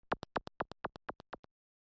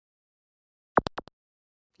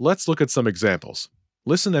Let's look at some examples.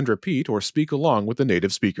 Listen and repeat or speak along with the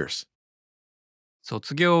native speakers.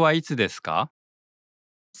 卒業はいつですか？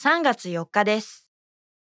 3月4日です。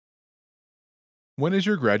When is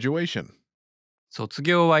your graduation? 卒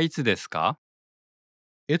業はいつですか？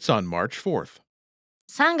 It's on March 4th.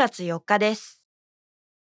 3月4日です。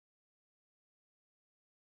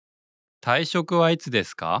退職はいつで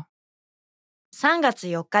すか？ 3月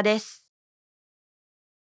4日です。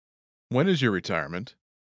When is your retirement?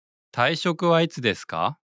 退職はいつです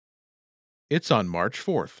か？ It's on March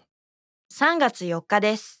 4th. 3月4日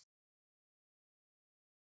です。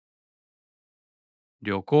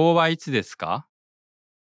旅行はいつですか？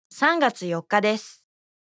 3月4日です。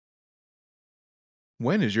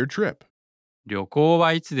When is your trip? 旅行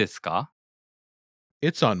はいつですか？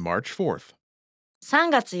 It's on March 4th. 3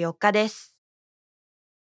月4日です。